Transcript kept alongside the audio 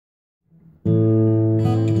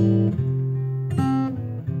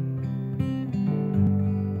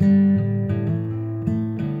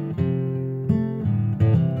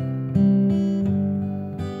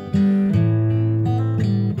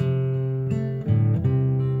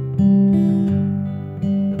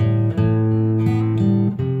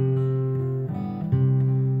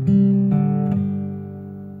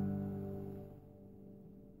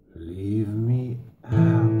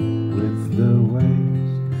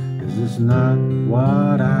is not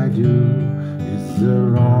what I do. It's the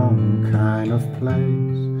wrong kind of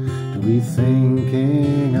place to be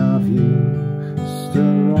thinking of you. It's the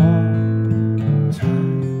wrong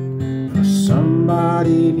time for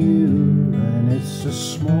somebody new, and it's a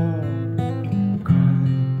small cry.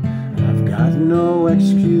 I've got no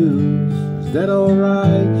excuse. Is that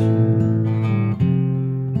alright?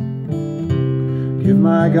 Give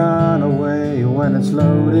my gun away when it's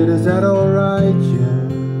loaded. Is that alright? Yeah.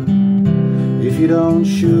 If you don't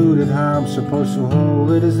shoot it, how I'm supposed to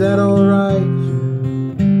hold it? Is that alright?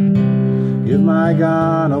 Yeah. Give my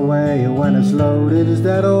gun away when it's loaded. Is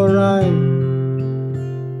that alright?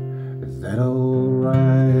 Is that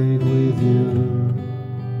alright with you?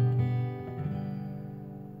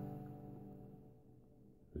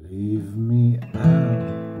 Leave me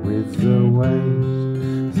out with the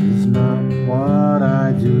waves. This is not what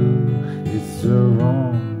I do. It's the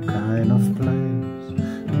wrong kind of place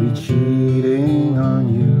to be cheating on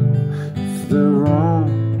you. It's the wrong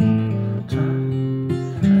time.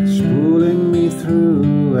 It's pulling me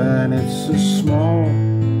through, and it's a small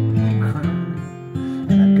crime,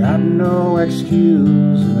 and I got no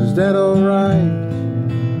excuse. And is that alright?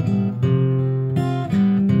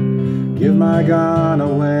 Give my gun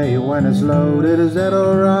away when it's loaded. Is that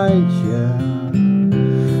alright? Yeah.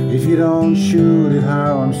 If you don't shoot it,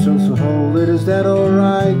 how I'm supposed to hold it? Is that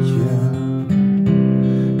alright? Yeah.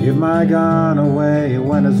 Give my gun away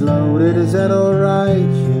when it's loaded. Is that alright?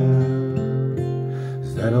 Yeah.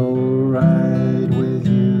 Is that alright with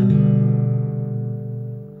you?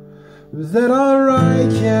 Is that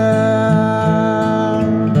alright? Yeah.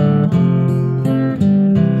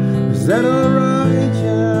 Is that alright?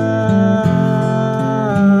 Yeah.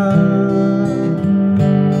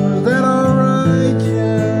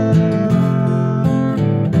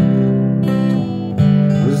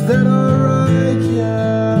 Is that all?